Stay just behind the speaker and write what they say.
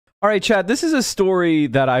All right, Chad, this is a story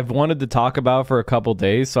that I've wanted to talk about for a couple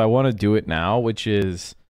days, so I want to do it now, which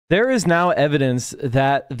is there is now evidence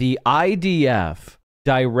that the IDF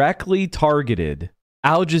directly targeted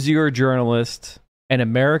Al Jazeera journalist and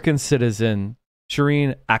American citizen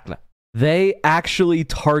Shireen Akleh. They actually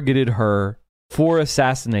targeted her for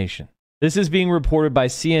assassination. This is being reported by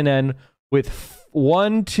CNN with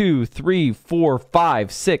 1, 2, 3, 4,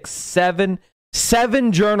 5, 6,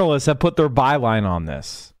 7 journalists have put their byline on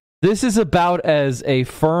this. This is about as a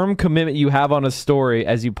firm commitment you have on a story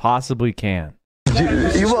as you possibly can. I'm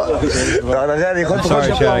sorry,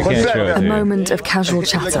 Chad, I can't show it. A moment of casual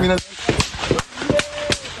chatter.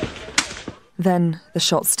 Then the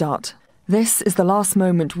shots start. This is the last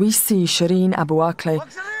moment we see Shireen Abu Akleh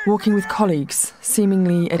walking with colleagues,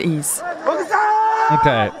 seemingly at ease.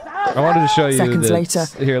 Okay, I wanted to show you. Seconds later,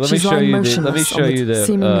 here, let me she's show lying you. motionless Let me show you the.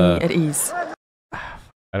 Seemingly at ease.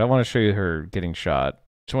 I don't want to show you her getting shot. I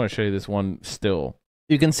just want to show you this one still.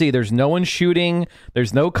 You can see there's no one shooting.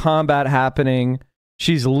 There's no combat happening.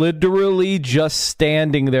 She's literally just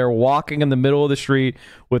standing there, walking in the middle of the street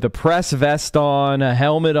with a press vest on, a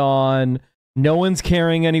helmet on. No one's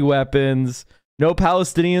carrying any weapons. No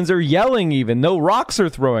Palestinians are yelling even. No rocks are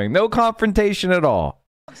throwing. No confrontation at all.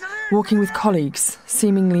 Walking with colleagues,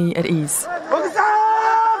 seemingly at ease.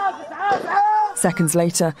 Seconds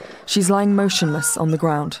later, she's lying motionless on the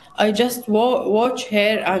ground. I just watch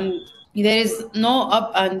her, and there is no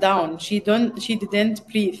up and down. She didn't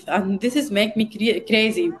breathe, and this is make me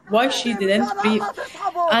crazy. Why she didn't breathe?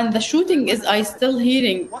 And the shooting is I still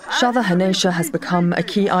hearing. Shada Hanesha has become a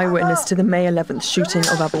key eyewitness to the May 11th shooting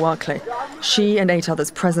of Abu Akleh. She and 8 others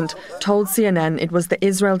present told CNN it was the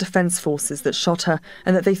Israel Defense Forces that shot her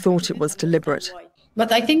and that they thought it was deliberate.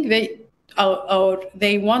 But I think they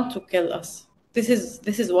want to kill us. This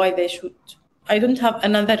is why they shoot. I don't have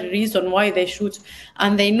another reason why they shoot,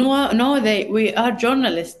 and they know we are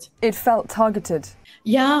journalists. It felt targeted.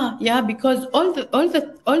 Yeah, because all the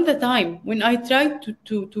time when I tried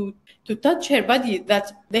to touch her body,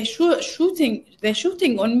 that they're shooting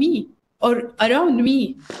on me or around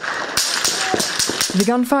me. The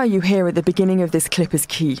gunfire you hear at the beginning of this clip is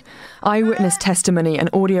key. Eyewitness testimony and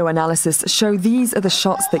audio analysis show these are the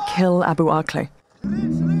shots that kill Abu Akleh.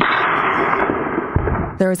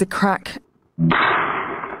 There is a crack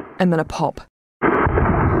and then a pop.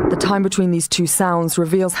 The time between these two sounds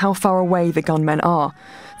reveals how far away the gunmen are.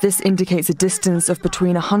 This indicates a distance of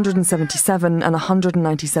between 177 and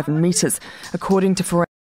 197 meters, according to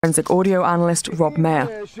forensic audio analyst Rob Mayer.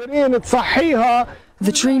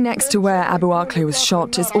 The tree next to where Abu Akleh was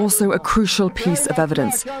shot is also a crucial piece of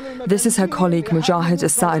evidence. This is her colleague Mujahid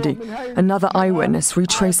As-Saadi, another eyewitness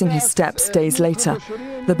retracing his steps days later.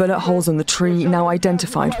 The bullet holes on the tree now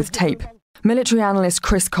identified with tape. Military analyst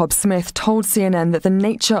Chris Cobb-Smith told CNN that the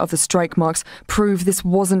nature of the strike marks prove this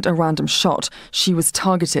wasn't a random shot. She was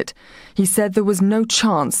targeted. He said there was no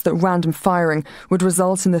chance that random firing would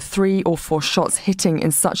result in the 3 or 4 shots hitting in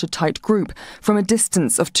such a tight group from a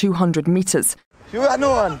distance of 200 meters.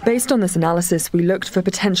 Based on this analysis, we looked for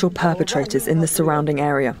potential perpetrators in the surrounding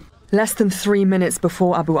area. Less than 3 minutes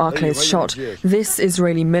before Abu Akleh is shot, this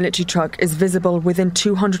Israeli military truck is visible within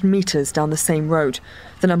 200 meters down the same road.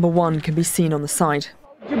 The number 1 can be seen on the side.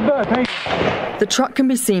 The truck can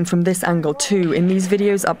be seen from this angle too in these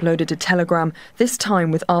videos uploaded to Telegram, this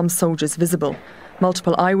time with armed soldiers visible.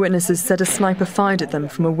 Multiple eyewitnesses said a sniper fired at them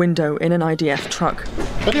from a window in an IDF truck.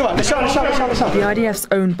 The IDF's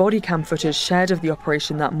own body cam footage shared of the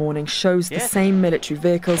operation that morning shows the same military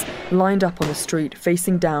vehicles lined up on the street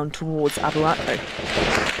facing down towards Abu Akleh.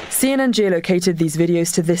 CNN geolocated these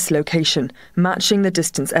videos to this location, matching the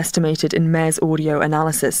distance estimated in Mayer's audio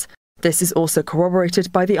analysis. This is also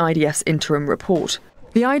corroborated by the IDF's interim report.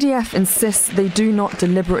 The IDF insists they do not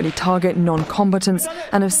deliberately target non-combatants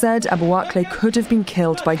and have said Abu Akleh could have been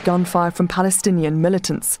killed by gunfire from Palestinian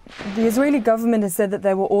militants. The Israeli government has said that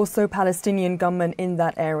there were also Palestinian gunmen in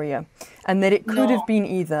that area and that it could have been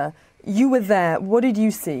either. You were there. What did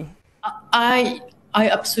you see? I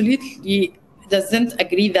absolutely doesn't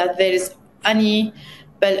agree that there is any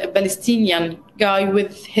Palestinian guy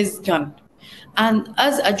with his gun. And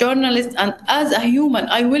as a journalist and as a human,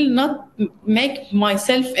 I will not make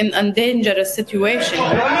myself in a dangerous situation.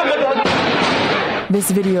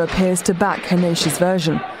 This video appears to back Hanesha's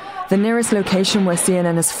version. The nearest location where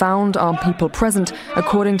CNN has found armed people present,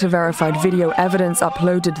 according to verified video evidence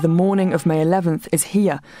uploaded the morning of May 11th, is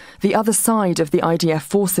here, the other side of the IDF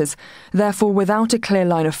forces, therefore without a clear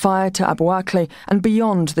line of fire to Abu Akleh and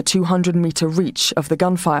beyond the 200-meter reach of the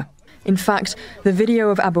gunfire. In fact, the video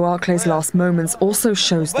of Abu Akleh's last moments also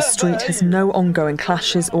shows the street has no ongoing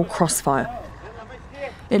clashes or crossfire.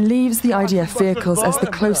 It leaves the IDF vehicles as the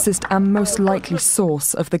closest and most likely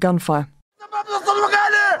source of the gunfire.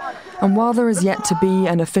 And while there is yet to be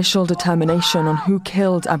an official determination on who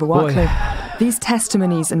killed Abu Akleh, these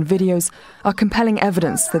testimonies and videos are compelling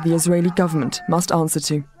evidence that the Israeli government must answer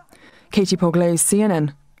to. Katie Pogley,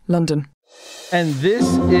 CNN, London. And this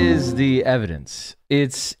is the evidence.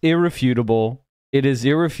 It's irrefutable. It is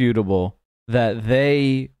irrefutable that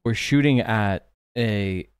they were shooting at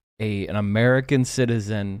an American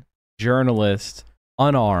citizen, journalist,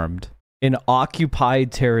 unarmed, in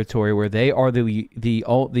occupied territory where they are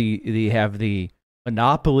they have the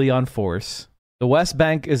monopoly on force. The West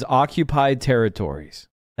Bank is occupied territories.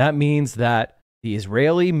 That means that the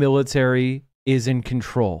Israeli military is in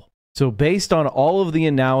control. So based on all of the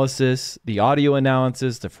analysis, the audio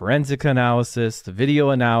analysis, the forensic analysis, the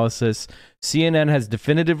video analysis, CNN has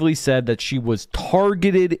definitively said that she was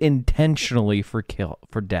targeted intentionally for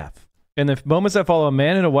death. In the moments that follow, a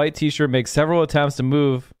man in a white t-shirt makes several attempts to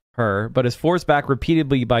move her, but is forced back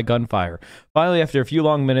repeatedly by gunfire. Finally, after a few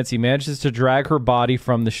long minutes, he manages to drag her body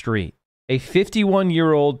from the street. A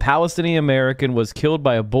 51-year-old Palestinian American was killed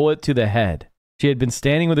by a bullet to the head. She had been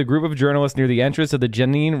standing with a group of journalists near the entrance of the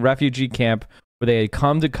Jenin refugee camp where they had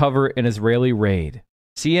come to cover an Israeli raid.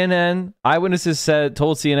 CNN eyewitnesses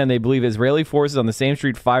told CNN they believe Israeli forces on the same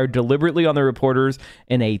street fired deliberately on the reporters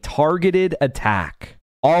in a targeted attack.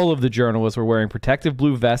 All of the journalists were wearing protective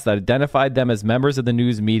blue vests that identified them as members of the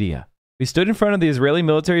news media. We stood in front of the Israeli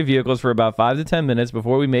military vehicles for about 5 to 10 minutes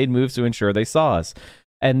before we made moves to ensure they saw us.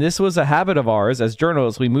 And this was a habit of ours as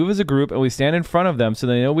journalists. We move as a group and we stand in front of them so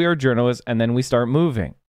they know we are journalists, and then we start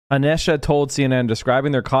moving. Hanisha told CNN,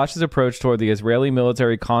 describing their cautious approach toward the Israeli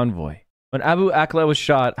military convoy. When Abu Akleh was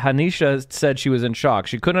shot, Hanisha said she was in shock.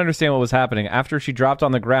 She couldn't understand what was happening. After she dropped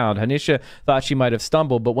on the ground, Hanisha thought she might have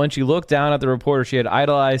stumbled, but when she looked down at the reporter she had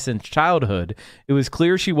idolized since childhood, it was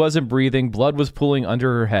clear she wasn't breathing. Blood was pooling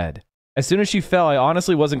under her head. As soon as she fell, I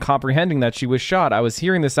honestly wasn't comprehending that she was shot. I was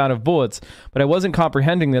hearing the sound of bullets, but I wasn't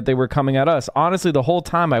comprehending that they were coming at us. Honestly, the whole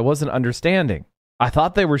time I wasn't understanding. I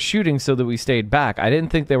thought they were shooting so that we stayed back. I didn't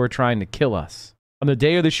think they were trying to kill us. On the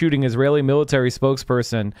day of the shooting, Israeli military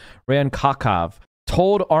spokesperson Ran Kakav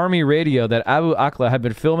told Army Radio that Abu Akleh had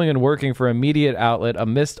been filming and working for a media outlet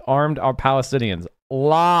amidst armed Palestinians.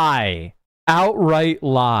 Lie. Outright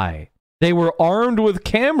lie. They were armed with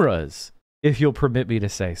cameras, if you'll permit me to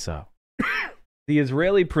say so. The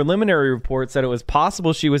Israeli preliminary report said it was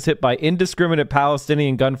possible she was hit by indiscriminate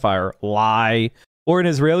Palestinian gunfire. Lie. Or an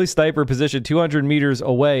Israeli sniper positioned 200 meters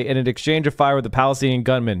away in an exchange of fire with a Palestinian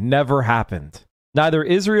gunman. Never happened. Neither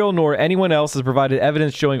Israel nor anyone else has provided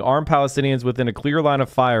evidence showing armed Palestinians within a clear line of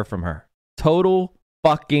fire from her. Total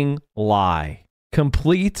fucking lie.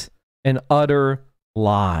 Complete and utter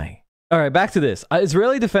lie. All right, back to this.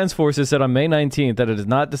 Israeli Defense Forces said on May 19th that it has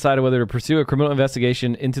not decided whether to pursue a criminal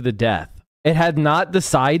investigation into the death. It had not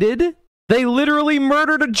decided? They literally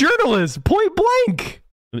murdered a journalist, point blank.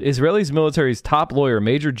 Israel's military's top lawyer,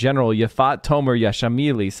 Major General Yafat Tomer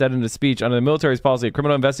Yashamili, said in a speech, under the military's policy, a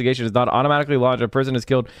criminal investigation is not automatically launched if a person is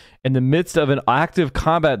killed in the midst of an active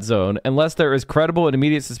combat zone unless there is credible and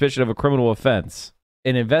immediate suspicion of a criminal offense.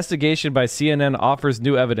 An investigation by CNN offers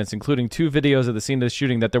new evidence, including 2 videos of the scene of the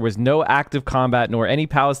shooting, that there was no active combat nor any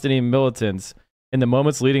Palestinian militants in the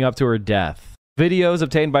moments leading up to her death. Videos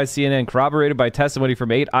obtained by CNN, corroborated by testimony from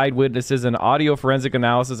 8 eyewitnesses and audio forensic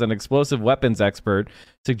analysis and explosive weapons expert,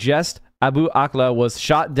 suggest Abu Akleh was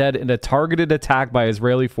shot dead in a targeted attack by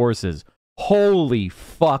Israeli forces. Holy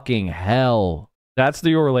fucking hell. That's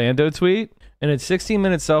the Orlando tweet. In a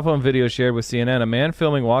 16-minute cell phone video shared with CNN, a man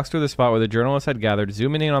filming walks through the spot where the journalists had gathered,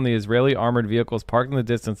 zooming in on the Israeli armored vehicles parked in the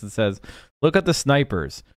distance and says, "Look at the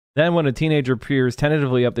snipers." Then when a teenager peers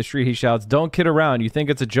tentatively up the street, he shouts, "Don't kid around. You think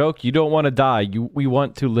it's a joke? You don't want to die. We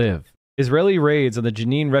want to live." Israeli raids on the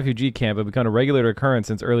Jenin refugee camp have become a regular occurrence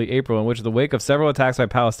since early April, in which the wake of several attacks by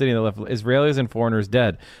Palestinians that left Israelis and foreigners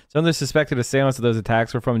dead. Some of the suspected assailants of those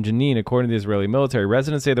attacks were from Jenin, according to the Israeli military.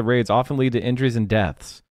 Residents say the raids often lead to injuries and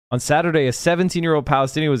deaths. On Saturday, a 17-year-old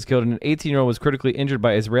Palestinian was killed and an 18-year-old was critically injured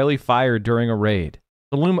by Israeli fire during a raid.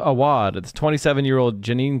 Salim Awad, the 27-year-old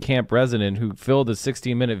Jenin camp resident who filmed a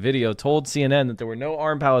 16-minute video, told CNN that there were no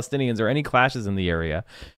armed Palestinians or any clashes in the area.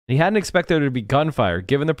 He hadn't expected there to be gunfire,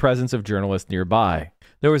 given the presence of journalists nearby.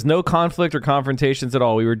 There was no conflict or confrontations at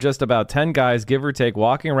all. We were just about 10 guys, give or take,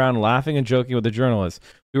 walking around laughing and joking with the journalists.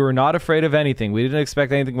 We were not afraid of anything. We didn't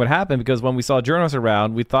expect anything would happen because when we saw journalists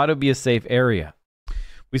around, we thought it would be a safe area.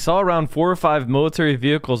 We saw around 4 or 5 military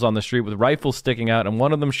vehicles on the street with rifles sticking out, and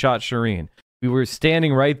one of them shot Shireen. We were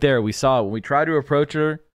standing right there. We saw it. When we tried to approach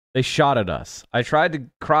her, they shot at us. I tried to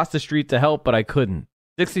cross the street to help, but I couldn't.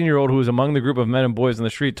 16-year-old who was among the group of men and boys in the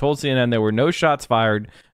street told CNN there were no shots fired,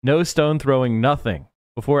 no stone throwing, nothing,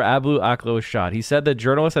 before Abu Akleh was shot. He said that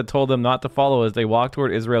journalists had told them not to follow as they walked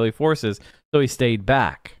toward Israeli forces, so he stayed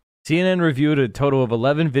back. CNN reviewed a total of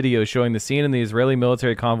 11 videos showing the scene in the Israeli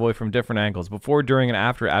military convoy from different angles, before, during, and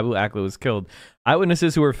after Abu Akleh was killed.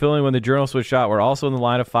 Eyewitnesses who were filming when the journalist was shot were also in the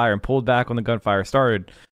line of fire and pulled back when the gunfire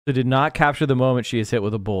started, so did not capture the moment she is hit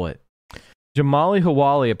with a bullet. Jamali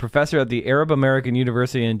Hawali, a professor at the Arab American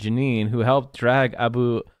University in Jenin, who helped drag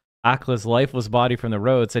Abu Akleh's lifeless body from the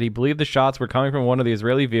road, said he believed the shots were coming from one of the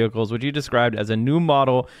Israeli vehicles, which he described as a new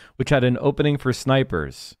model which had an opening for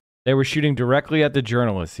snipers. They were shooting directly at the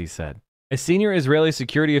journalists, he said. A senior Israeli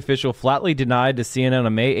security official flatly denied to CNN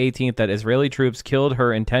on May 18th that Israeli troops killed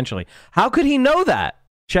her intentionally. How could he know that?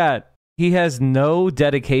 Chat, he has no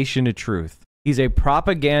dedication to truth. He's a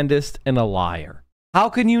propagandist and a liar. How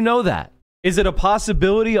can you know that? Is it a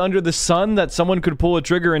possibility under the sun that someone could pull a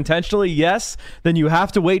trigger intentionally? Yes. Then you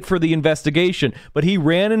have to wait for the investigation. But he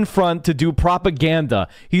ran in front to do propaganda.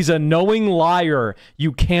 He's a knowing liar.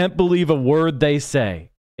 You can't believe a word they say.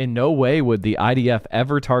 In no way would the IDF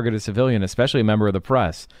ever target a civilian, especially a member of the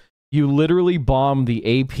press. You literally bombed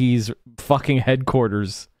the AP's fucking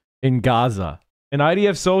headquarters in Gaza. An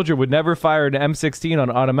IDF soldier would never fire an M16 on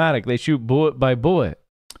automatic. They shoot bullet by bullet.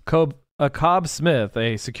 Cobb Smith,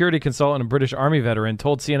 a security consultant and British Army veteran,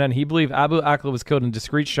 told CNN he believed Abu Akleh was killed in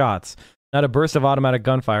discrete shots, not a burst of automatic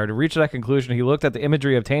gunfire. To reach that conclusion, he looked at the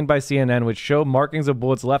imagery obtained by CNN, which showed markings of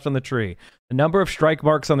bullets left on the tree. The number of strike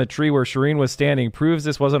marks on the tree where Shireen was standing proves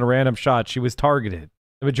this wasn't a random shot. She was targeted.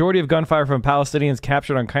 The majority of gunfire from Palestinians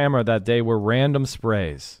captured on camera that day were random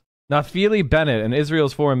sprays. Naftali Bennett, in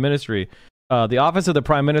Israel's foreign ministry, the office of the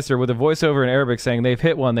prime minister, with a voiceover in Arabic saying, "They've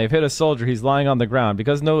hit one, they've hit a soldier, he's lying on the ground."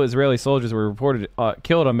 Because no Israeli soldiers were reported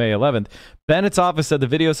killed on May 11th, Bennett's office said the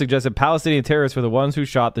video suggested Palestinian terrorists were the ones who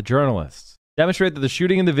shot the journalists. Demonstrate that the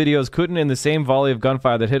shooting in the videos couldn't in the same volley of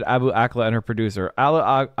gunfire that hit Abu Akleh and her producer,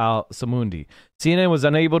 Ala al-Samundi. CNN was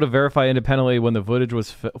unable to verify independently when the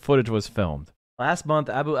footage was filmed. Last month,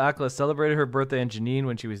 Abu Akleh celebrated her birthday in Jenin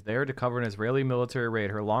when she was there to cover an Israeli military raid.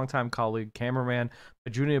 Her longtime colleague, cameraman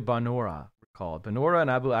Majuni Banora, recalled. Banora and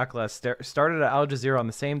Abu Akleh started at Al Jazeera on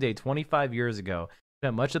the same day 25 years ago,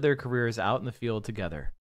 spent much of their careers out in the field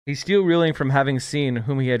together. He's still reeling from having seen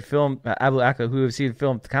whom he had filmed, Abu Akleh, who he had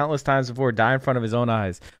filmed countless times before, die in front of his own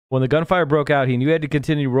eyes. When the gunfire broke out, he knew he had to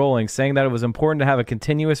continue rolling, saying that it was important to have a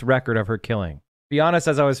continuous record of her killing. To be honest,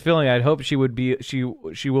 as I was feeling, I'd hoped she will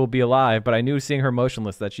be alive, but I knew seeing her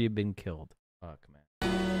motionless that she had been killed. Fuck, man.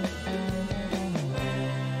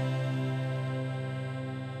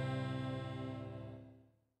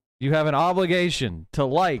 You have an obligation to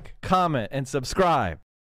like, comment, and subscribe.